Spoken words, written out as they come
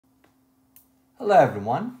Hello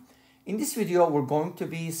everyone. In this video we're going to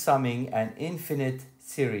be summing an infinite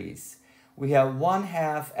series. We have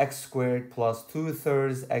 1/2 x squared plus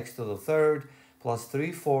 2/3 x to the third plus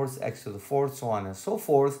 3/4 x to the fourth, so on and so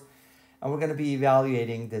forth. And we're going to be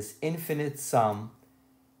evaluating this infinite sum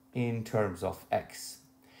in terms of x.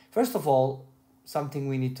 First of all, something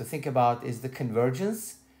we need to think about is the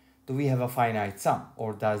convergence. Do we have a finite sum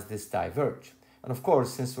or does this diverge? And of course,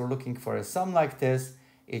 since we're looking for a sum like this,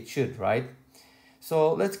 it should, right?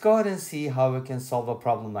 So let's go ahead and see how we can solve a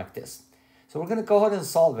problem like this. So we're going to go ahead and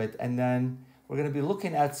solve it, and then we're going to be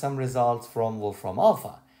looking at some results from Wolfram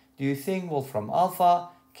Alpha. Do you think Wolfram Alpha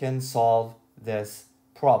can solve this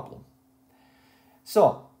problem?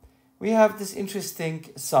 So we have this interesting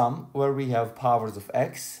sum where we have powers of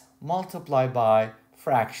x multiplied by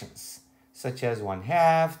fractions, such as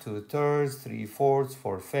 1/2, 2/3, 3/4,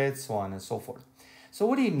 4/5, so on and so forth. So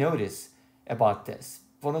what do you notice about this?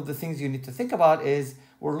 One of the things you need to think about is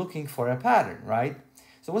we're looking for a pattern, right?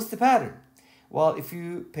 So what's the pattern? Well, if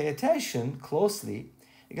you pay attention closely,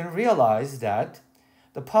 you're going to realize that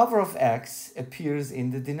the power of x appears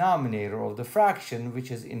in the denominator of the fraction,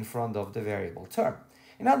 which is in front of the variable term.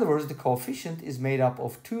 In other words, the coefficient is made up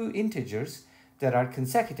of two integers that are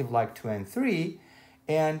consecutive, like 2 and 3,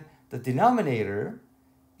 and the denominator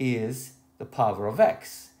is the power of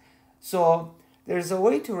x. So there's a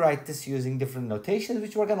way to write this using different notations,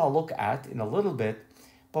 which we're going to look at in a little bit.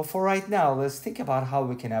 But for right now, let's think about how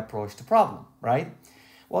we can approach the problem, right?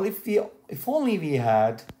 Well, if only we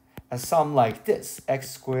had a sum like this, x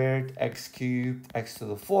squared, x cubed, x to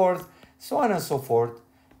the fourth, so on and so forth,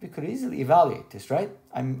 we could easily evaluate this, right?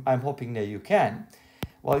 I'm hoping that you can.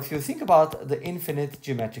 Well, if you think about the infinite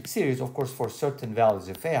geometric series, of course, for certain values,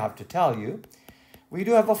 if I have to tell you, we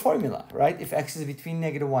do have a formula, right? If x is between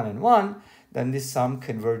 -1 and 1, then this sum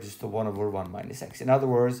converges to 1 over 1 minus x. In other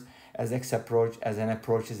words, as n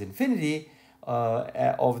approaches infinity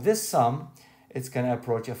of this sum, it's going to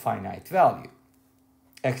approach a finite value.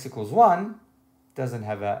 X equals 1 doesn't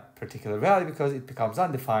have a particular value because it becomes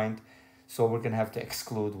undefined, so we're going to have to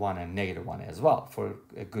exclude 1 and -1 as well for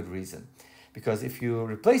a good reason. Because if you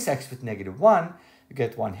replace x with -1, you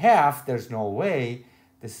get 1/2. There's no way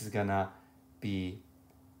this is going to be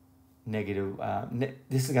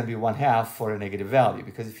this is going to be 1/2 for a negative value,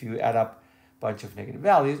 because if you add up a bunch of negative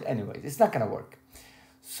values, anyways, it's not going to work.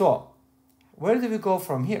 So where do we go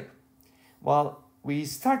from here? Well, we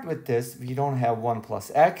start with this. We don't have 1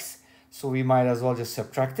 plus x, so we might as well just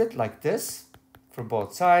subtract it like this from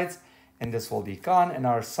both sides, and this will be gone, and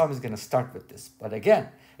our sum is going to start with this. But again,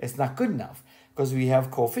 it's not good enough because we have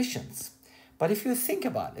coefficients. But if you think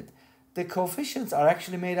about it, the coefficients are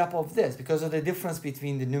actually made up of this because of the difference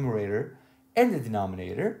between the numerator and the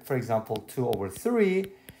denominator. For example, 2 over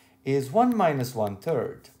 3 is 1 minus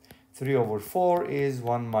 1/3. 3 over 4 is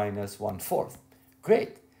 1 minus 1/4.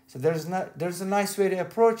 Great. So there's a nice way to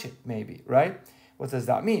approach it, maybe, right? What does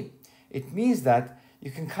that mean? It means that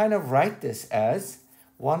you can kind of write this as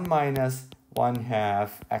 1 minus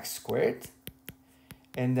 1/2 x squared,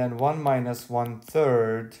 and then 1 minus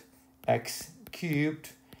 1/3 x cubed,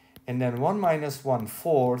 and then 1 minus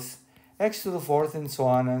 1/4 x to the fourth, and so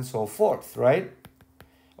on and so forth, right?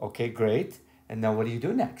 Okay, great. And then what do you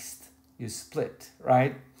do next? You split,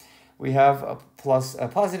 right? We have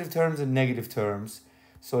positive terms and negative terms,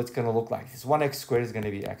 so it's going to look like this. 1x squared is going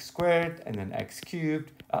to be x squared, and then x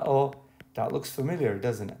cubed. Uh-oh, that looks familiar,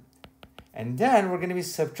 doesn't it? And then we're going to be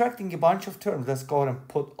subtracting a bunch of terms. Let's go ahead and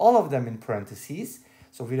put all of them in parentheses,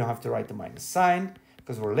 so we don't have to write the minus sign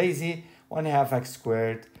because we're lazy. 1/2 x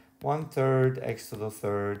squared, 1/3 x to the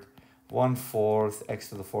third, 1/4 x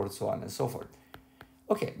to the fourth, so on and so forth.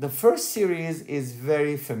 Okay, the first series is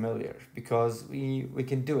very familiar because we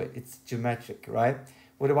can do it. It's geometric, right?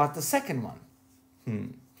 What about the second one?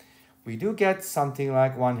 We do get something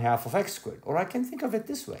like 1/2 of x squared, or I can think of it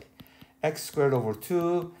this way. X squared over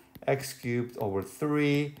 2, x cubed over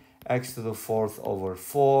 3, x to the fourth over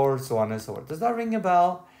 4, so on and so forth. Does that ring a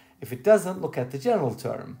bell? If it doesn't, look at the general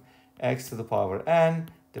term. X to the power n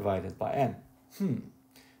divided by n.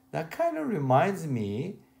 That kind of reminds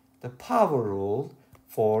me the power rule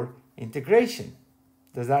for integration.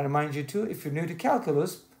 Does that remind you too? If you're new to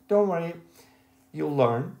calculus, don't worry, you'll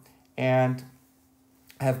learn. And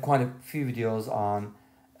I have quite a few videos on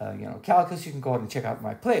calculus. You can go ahead and check out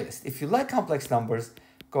my playlist. If you like complex numbers,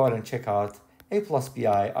 go ahead and check out aplusbi.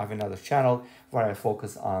 I have another channel where I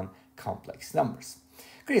focus on complex numbers.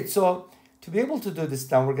 Great, so to be able to do this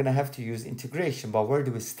now, we're going to have to use integration, but where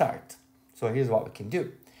do we start? So here's what we can do.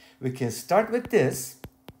 We can start with this,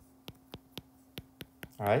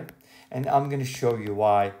 all right? And I'm going to show you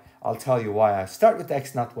why. I'll tell you why I start with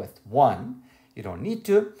x, not with 1. You don't need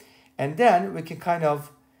to. And then we can kind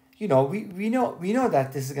of, we know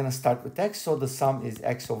that this is going to start with x, so the sum is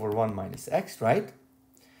x over 1 minus x, right?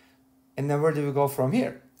 And then where do we go from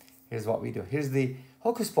here? Here's what we do. Here's the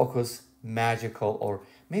hocus pocus magical or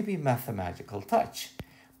maybe mathematical touch.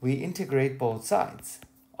 We integrate both sides.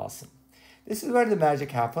 Awesome. This is where the magic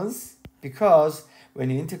happens, because when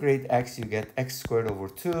you integrate x, you get x squared over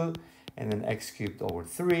 2, and then x cubed over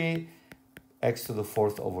 3, x to the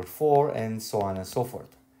 4th over 4, and so on and so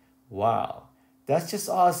forth. Wow, that's just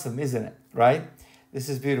awesome, isn't it? Right? This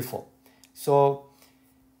is beautiful. So,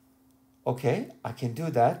 okay, I can do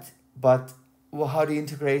that, but well, how do you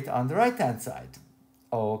integrate on the right-hand side?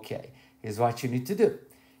 Okay, here's what you need to do.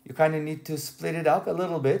 You kind of need to split it up a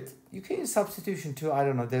little bit. You can use substitution too. I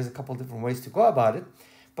don't know. There's a couple different ways to go about it.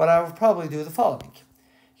 But I will probably do the following.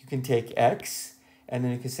 You can take x, and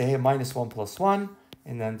then you can say, hey, minus 1 plus 1,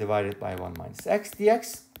 and then divide it by 1 minus x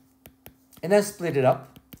dx. And then split it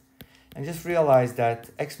up. And just realize that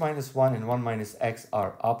x minus 1 and 1 minus x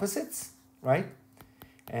are opposites, right?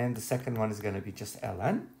 And the second one is going to be just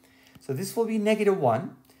ln. So this will be negative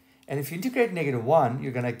 1. And if you integrate negative 1,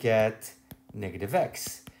 you're going to get negative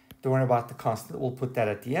x. Don't worry about the constant. We'll put that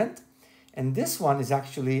at the end. And this one is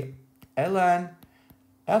actually ln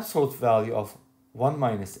absolute value of 1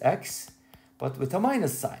 minus x, but with a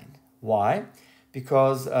minus sign. Why?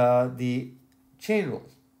 Because the chain rule,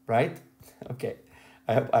 right? Okay,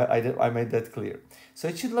 I made that clear. So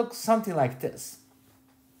it should look something like this.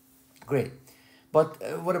 Great.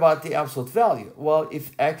 But what about the absolute value? Well,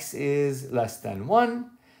 if x is less than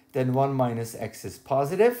 1, then 1 minus x is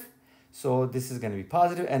positive. So this is going to be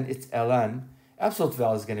positive, and its ln absolute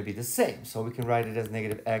value is going to be the same. So we can write it as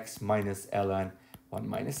negative x minus ln 1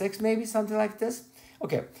 minus x, maybe something like this.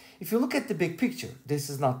 Okay, if you look at the big picture, this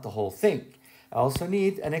is not the whole thing. I also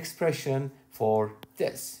need an expression for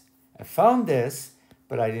this. I found this,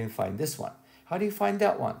 but I didn't find this one. How do you find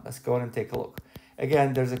that one? Let's go ahead and take a look.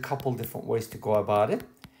 Again, there's a couple different ways to go about it.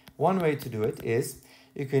 One way to do it is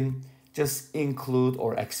you can just include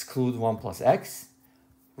or exclude 1 plus x,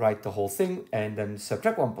 write the whole thing, and then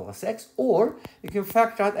subtract 1 plus x, or you can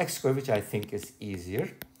factor out x squared, which I think is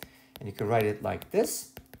easier. And you can write it like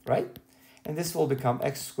this, right? And this will become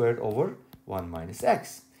x squared over 1 minus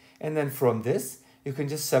x. And then from this, you can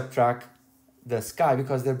just subtract the sky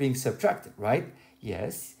because they're being subtracted, right?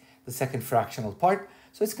 Yes, the second fractional part.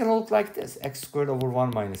 So it's going to look like this, x squared over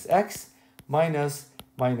 1 minus x minus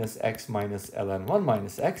x minus ln 1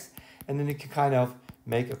 minus x. And then you can kind of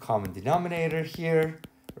make a common denominator here,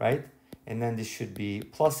 right? And then this should be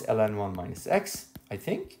plus ln 1 minus x, I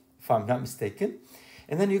think, if I'm not mistaken.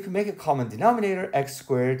 And then you can make a common denominator, x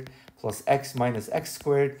squared plus x minus x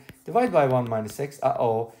squared, divided by 1 minus x.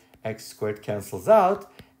 X squared cancels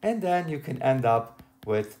out. And then you can end up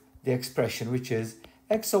with the expression, which is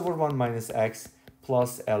x over 1 minus x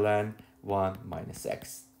plus ln 1 minus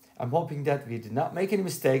x. I'm hoping that we did not make any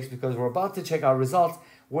mistakes because we're about to check our results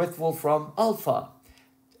with Wolfram Alpha.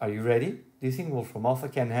 Are you ready? Do you think Wolfram Alpha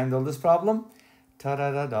can handle this problem?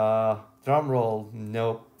 Ta-da-da-da. Drum roll.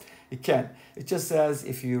 No, it can't. It just says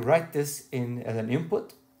if you write this in as an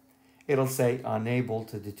input, it'll say unable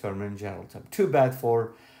to determine general term. Too bad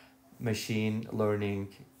for machine learning,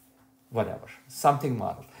 whatever, something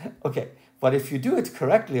model. Okay, but if you do it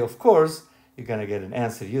correctly, of course, you're going to get an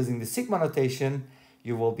answer. Using the sigma notation,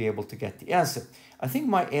 you will be able to get the answer. I think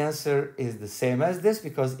my answer is the same as this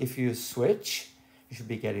because if you switch, you should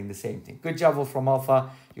be getting the same thing. Good job, Wolfram Alpha.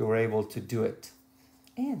 You were able to do it.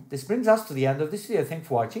 And this brings us to the end of this video. Thanks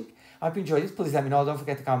for watching. I hope you enjoyed this. Please let me know. Don't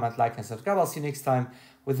forget to comment, like, and subscribe. I'll see you next time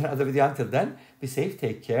with another video. Until then, be safe,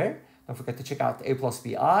 take care. Don't forget to check out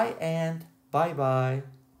aplusbi, and bye-bye.